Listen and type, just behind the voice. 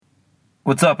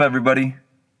What's up, everybody?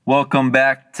 Welcome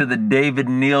back to the David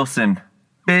Nielsen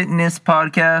Fitness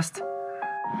Podcast.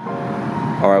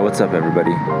 All right, what's up,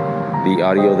 everybody? The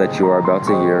audio that you are about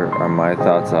to hear are my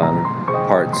thoughts on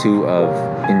part 2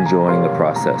 of enjoying the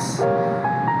process.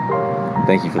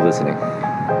 Thank you for listening.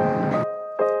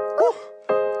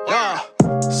 Yeah,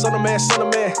 son of man.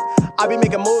 I be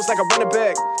making moves like a running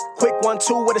back. Quick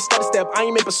 1-2 with a stutter step. I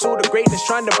ain't in pursuit of greatness,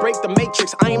 trying to break the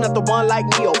matrix. I ain't not the one like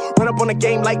Neo. Run up on the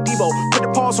game like Debo. Put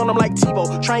the pause on them like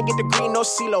TiVo. Try and get the green, no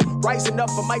CeeLo. Rising up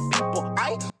for my people.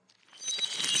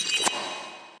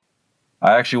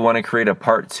 I actually want to create a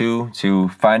part 2 to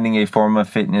finding a form of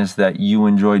fitness that you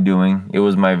enjoy doing. It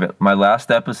was my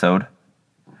last episode,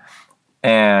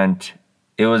 and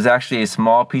it was actually a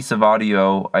small piece of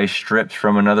audio I stripped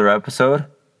from another episode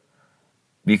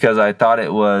because I thought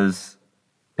it was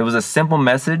a simple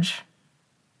message,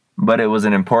 but it was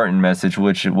an important message,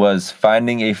 which was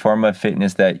finding a form of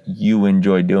fitness that you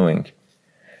enjoy doing.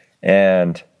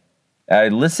 And I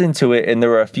listened to it, and there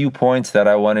were a few points that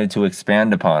I wanted to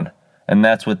expand upon, and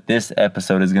that's what this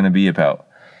episode is going to be about.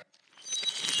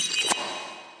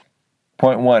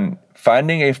 Point 1,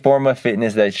 finding a form of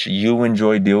fitness that you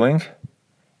enjoy doing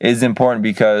is important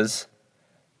because,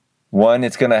 1,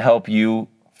 it's going to help you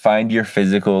find your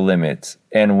physical limits.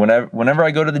 And whenever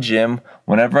I go to the gym,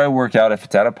 whenever I work out, if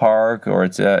it's at a park or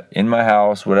it's in my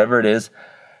house, whatever it is,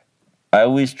 I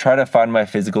always try to find my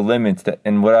physical limits.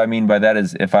 And what I mean by that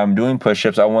is if I'm doing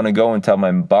push-ups, I want to go until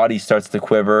my body starts to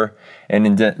quiver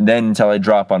and then until I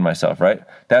drop on myself, right?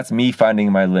 That's me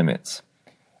finding my limits.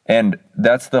 And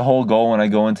that's the whole goal when I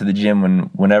go into the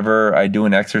gym. Whenever I do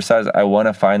an exercise, I want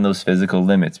to find those physical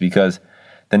limits because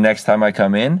the next time I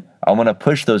come in, I want to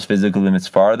push those physical limits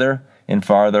farther and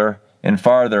farther and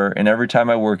farther. And every time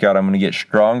I work out, I'm going to get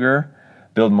stronger,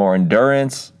 build more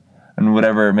endurance, and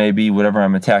whatever it may be, whatever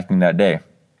I'm attacking that day.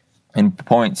 And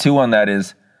point 2 on that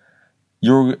is,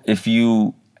 if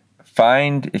you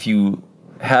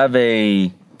have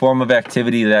a form of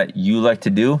activity that you like to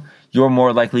do, you're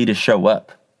more likely to show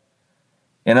up.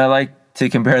 And I like to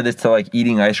compare this to like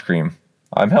eating ice cream.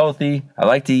 I'm healthy. I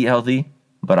like to eat healthy,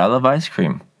 but I love ice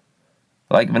cream.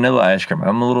 I like vanilla ice cream.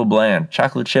 I'm a little bland.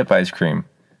 Chocolate chip ice cream.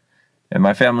 And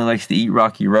my family likes to eat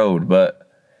Rocky Road.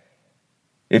 But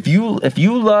if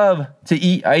you love to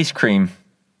eat ice cream,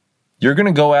 you're going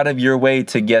to go out of your way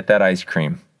to get that ice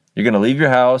cream. You're going to leave your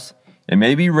house. It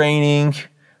may be raining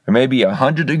or maybe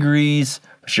 100 degrees,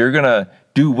 but you're going to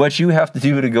do what you have to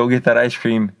do to go get that ice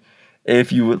cream.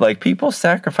 If you would, like, people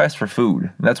sacrifice for food.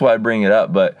 And that's why I bring it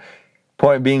up. But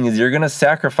point being is you're going to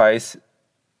sacrifice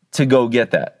to go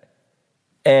get that.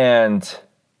 And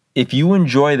if you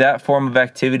enjoy that form of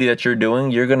activity that you're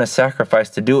doing, you're going to sacrifice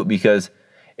to do it because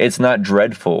it's not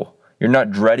dreadful. You're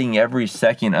not dreading every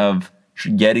second of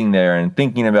getting there and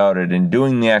thinking about it and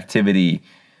doing the activity.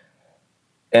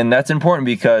 And that's important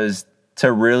because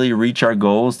to really reach our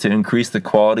goals, to increase the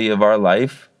quality of our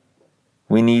life,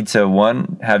 we need to,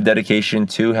 1, have dedication,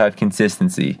 2, have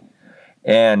consistency.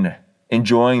 And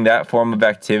enjoying that form of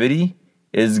activity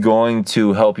is going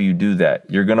to help you do that.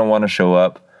 You're going to want to show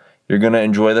up. You're going to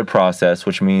enjoy the process,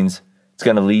 which means it's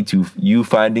going to lead to you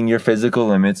finding your physical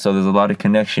limits. So there's a lot of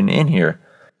connection in here.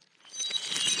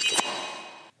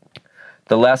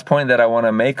 The last point that I want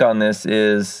to make on this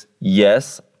is,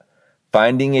 yes,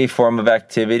 finding a form of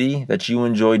activity that you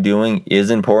enjoy doing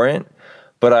is important.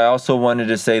 But I also wanted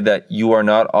to say that you are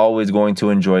not always going to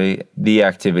enjoy the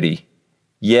activity,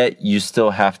 yet you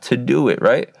still have to do it,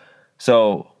 right?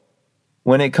 So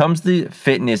when it comes to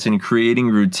fitness and creating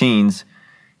routines,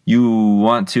 you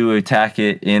want to attack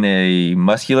it in a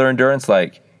muscular endurance,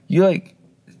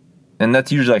 and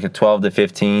that's usually like a 12 to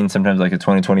 15, sometimes like a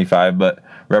 20, 25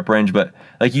 rep range. But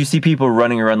like you see people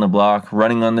running around the block,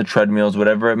 running on the treadmills,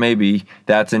 whatever it may be,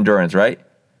 that's endurance, right?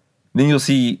 Then you'll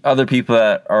see other people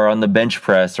that are on the bench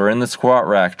press or in the squat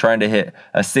rack trying to hit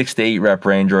a 6 to 8 rep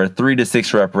range or a 3 to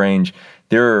 6 rep range.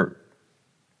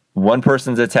 One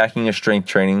person's attacking a strength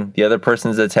training, the other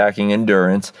person's attacking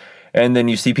endurance, and then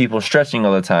you see people stretching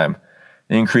all the time,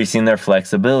 increasing their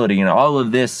flexibility, and all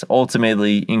of this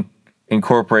ultimately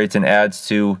incorporates and adds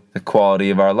to the quality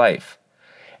of our life.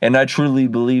 And I truly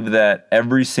believe that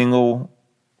every single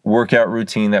workout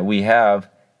routine that we have,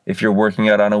 if you're working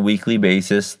out on a weekly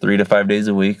basis, 3 to 5 days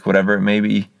a week, whatever it may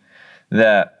be,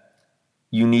 that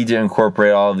you need to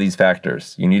incorporate all of these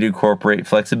factors. You need to incorporate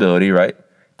flexibility, right?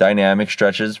 Dynamic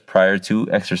stretches prior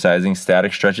to exercising,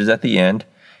 static stretches at the end,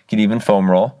 you can even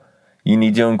foam roll. You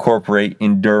need to incorporate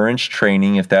endurance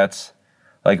training if that's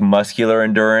like muscular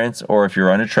endurance or if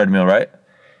you're on a treadmill, right?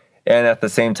 And at the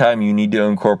same time, you need to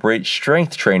incorporate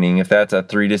strength training. If that's a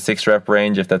 3 to 6 rep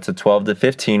range, if that's a 12 to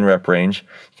 15 rep range,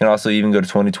 you can also even go to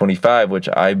 20-25, which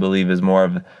I believe is more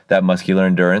of that muscular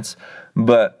endurance.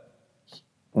 But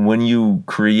when you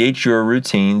create your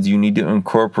routines, you need to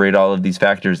incorporate all of these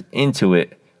factors into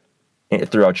it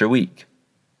throughout your week.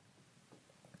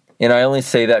 And I only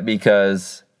say that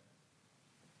because,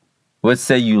 let's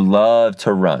say you love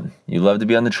to run. You love to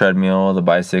be on the treadmill, the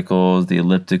bicycles, the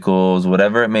ellipticals,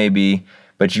 whatever it may be,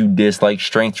 but you dislike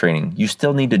strength training. You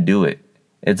still need to do it.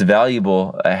 It's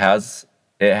valuable. It has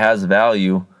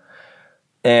value.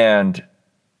 And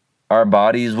our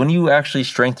bodies, when you actually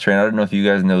strength train, I don't know if you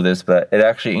guys know this, but it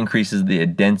actually increases the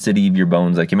density of your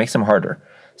bones. Like, it makes them harder.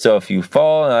 So if you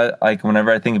fall, like whenever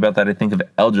I think about that, I think of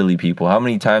elderly people. How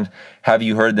many times have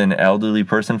you heard an elderly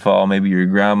person fall? Maybe your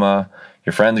grandma,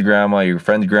 your friend's grandma, your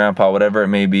friend's grandpa, whatever it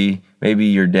may be, maybe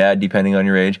your dad, depending on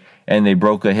your age, and they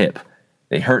broke a hip.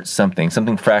 They hurt something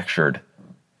fractured.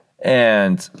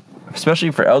 And especially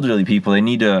for elderly people, they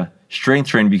need to strength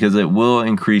train because it will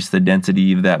increase the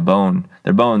density of that bone,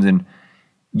 their bones, and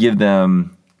give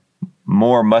them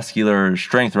more muscular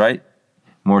strength, right?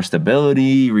 More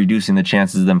stability, reducing the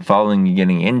chances of them falling and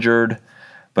getting injured.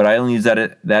 But I only use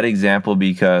that example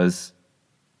because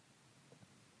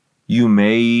you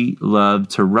may love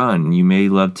to run, you may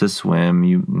love to swim.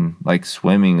 You like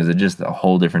swimming is just a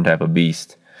whole different type of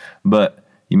beast. But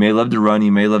you may love to run,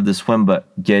 you may love to swim,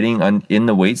 but getting in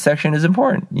the weight section is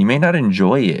important. You may not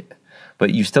enjoy it,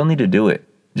 but you still need to do it.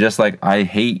 Just like I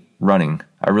hate running.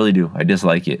 I really do. I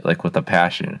dislike it, like with a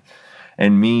passion.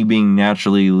 And me being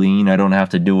naturally lean, I don't have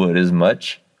to do it as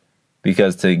much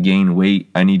because to gain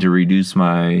weight, I need to reduce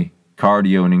my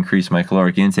cardio and increase my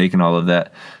caloric intake and all of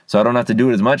that. So I don't have to do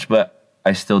it as much, but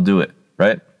I still do it,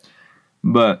 right?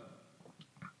 But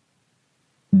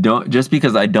just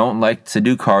because I don't like to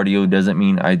do cardio doesn't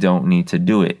mean I don't need to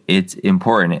do it. It's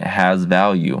important. It has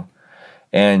value.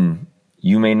 And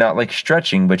you may not like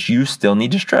stretching, but you still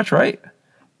need to stretch, right?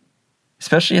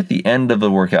 Especially at the end of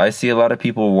the workout. I see a lot of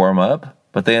people warm up,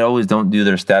 but they always don't do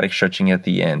their static stretching at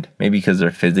the end. Maybe because they're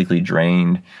physically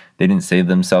drained. They didn't save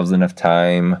themselves enough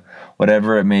time,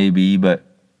 whatever it may be. But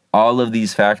all of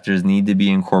these factors need to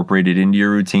be incorporated into your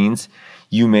routines.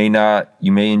 You may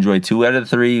enjoy 2 out of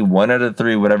 3, 1 out of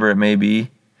 3, whatever it may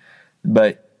be.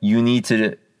 But you need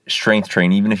to strength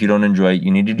train, even if you don't enjoy it.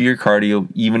 You need to do your cardio,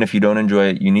 even if you don't enjoy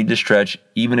it. You need to stretch,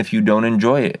 even if you don't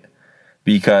enjoy it.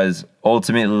 Because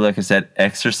ultimately, like I said,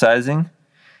 exercising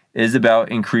is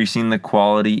about increasing the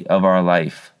quality of our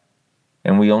life.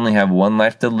 And we only have one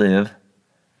life to live.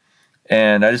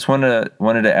 And I just wanted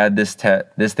to add this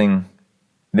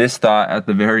thought at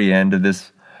the very end of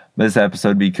this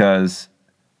episode, because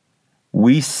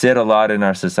we sit a lot in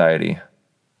our society.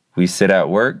 We sit at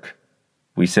work.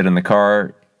 We sit in the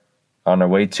car on our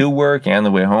way to work and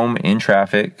the way home in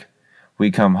traffic.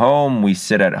 We come home. We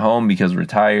sit at home because we're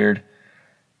tired.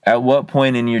 At what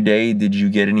point in your day did you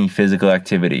get any physical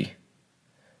activity?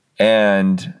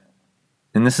 And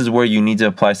this is where you need to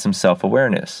apply some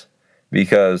self-awareness.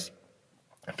 Because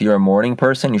if you're a morning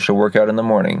person, you should work out in the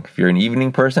morning. If you're an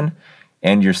evening person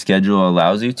and your schedule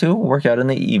allows you to, work out in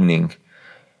the evening.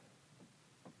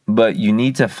 But you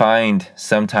need to find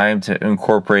some time to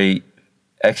incorporate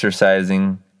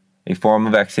exercising, a form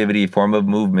of activity, a form of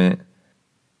movement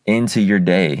into your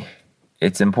day.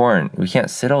 It's important. We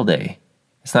can't sit all day.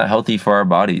 It's not healthy for our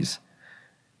bodies.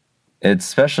 It's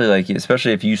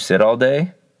especially if you sit all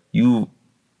day,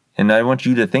 and I want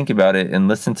you to think about it and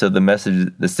listen to the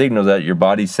message, the signals that your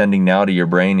body's sending now to your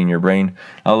brain, and your brain,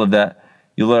 all of that.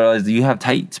 You'll realize that you have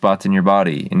tight spots in your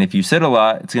body. And if you sit a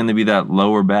lot, it's going to be that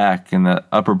lower back and the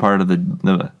upper part of the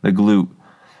glute.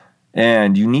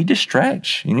 And you need to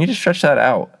stretch. You need to stretch that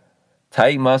out.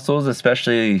 Tight muscles,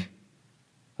 especially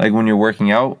like when you're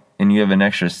working out and you have an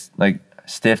extra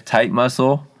stiff, tight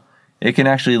muscle, it can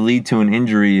actually lead to an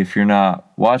injury if you're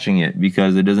not watching it,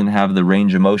 because it doesn't have the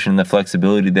range of motion and the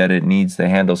flexibility that it needs to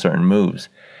handle certain moves.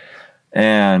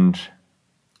 And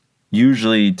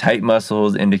usually tight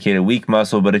muscles indicate a weak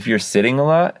muscle, but if you're sitting a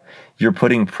lot, you're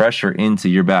putting pressure into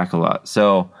your back a lot.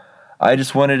 So I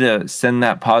just wanted to send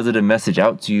that positive message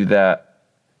out to you that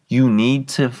you need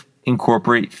to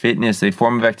incorporate fitness, a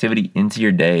form of activity, into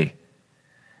your day.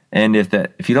 And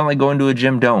if you don't like going to a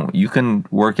gym, don't. You can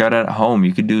work out at home.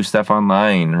 You could do stuff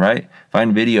online, right?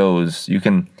 Find videos. You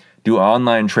can do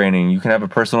online training. You can have a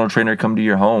personal trainer come to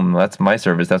your home. That's my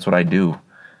service. That's what I do.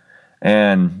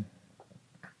 And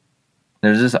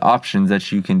there's just options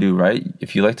that you can do, right?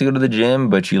 If you like to go to the gym,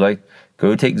 but you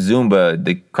go take Zumba,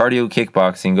 the cardio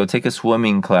kickboxing, go take a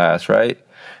swimming class, right?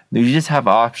 You just have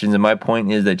options. And my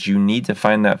point is that you need to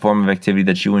find that form of activity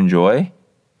that you enjoy.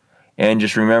 And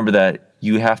just remember that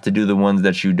you have to do the ones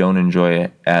that you don't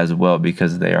enjoy as well,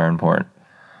 because they are important.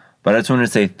 But I just wanted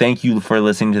to say thank you for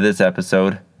listening to this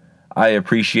episode. I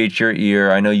appreciate your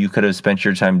ear. I know you could have spent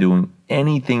your time doing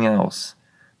anything else,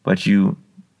 but you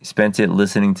spent it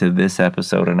listening to this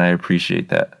episode, and I appreciate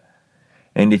that.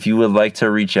 And if you would like to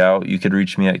reach out, you could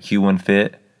reach me at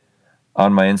Q1Fit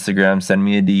on my Instagram. Send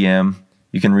me a DM.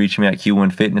 You can reach me at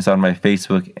Q1 Fitness on my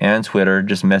Facebook and Twitter.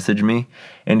 Just message me.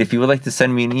 And if you would like to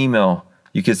send me an email,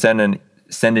 you could send an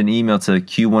email to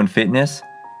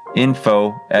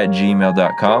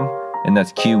Q1fitnessinfo@gmail.com. And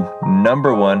that's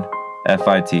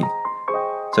Q1FIT.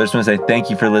 So I just want to say thank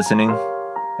you for listening.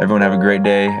 Everyone have a great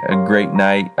day, a great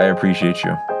night. I appreciate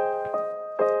you.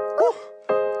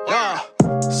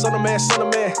 Son of man.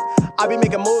 I be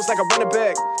making moves like a running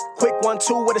back. Quick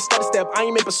 1-2 with a stutter step. I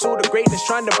ain't in pursuit of greatness,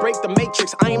 trying to break the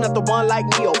matrix. I ain't not the one like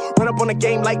Neo. Run up on the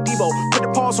game like Debo. Put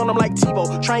the pause on them like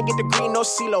TiVo. Try and get the green, no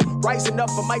CeeLo. Rising up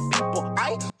for my people.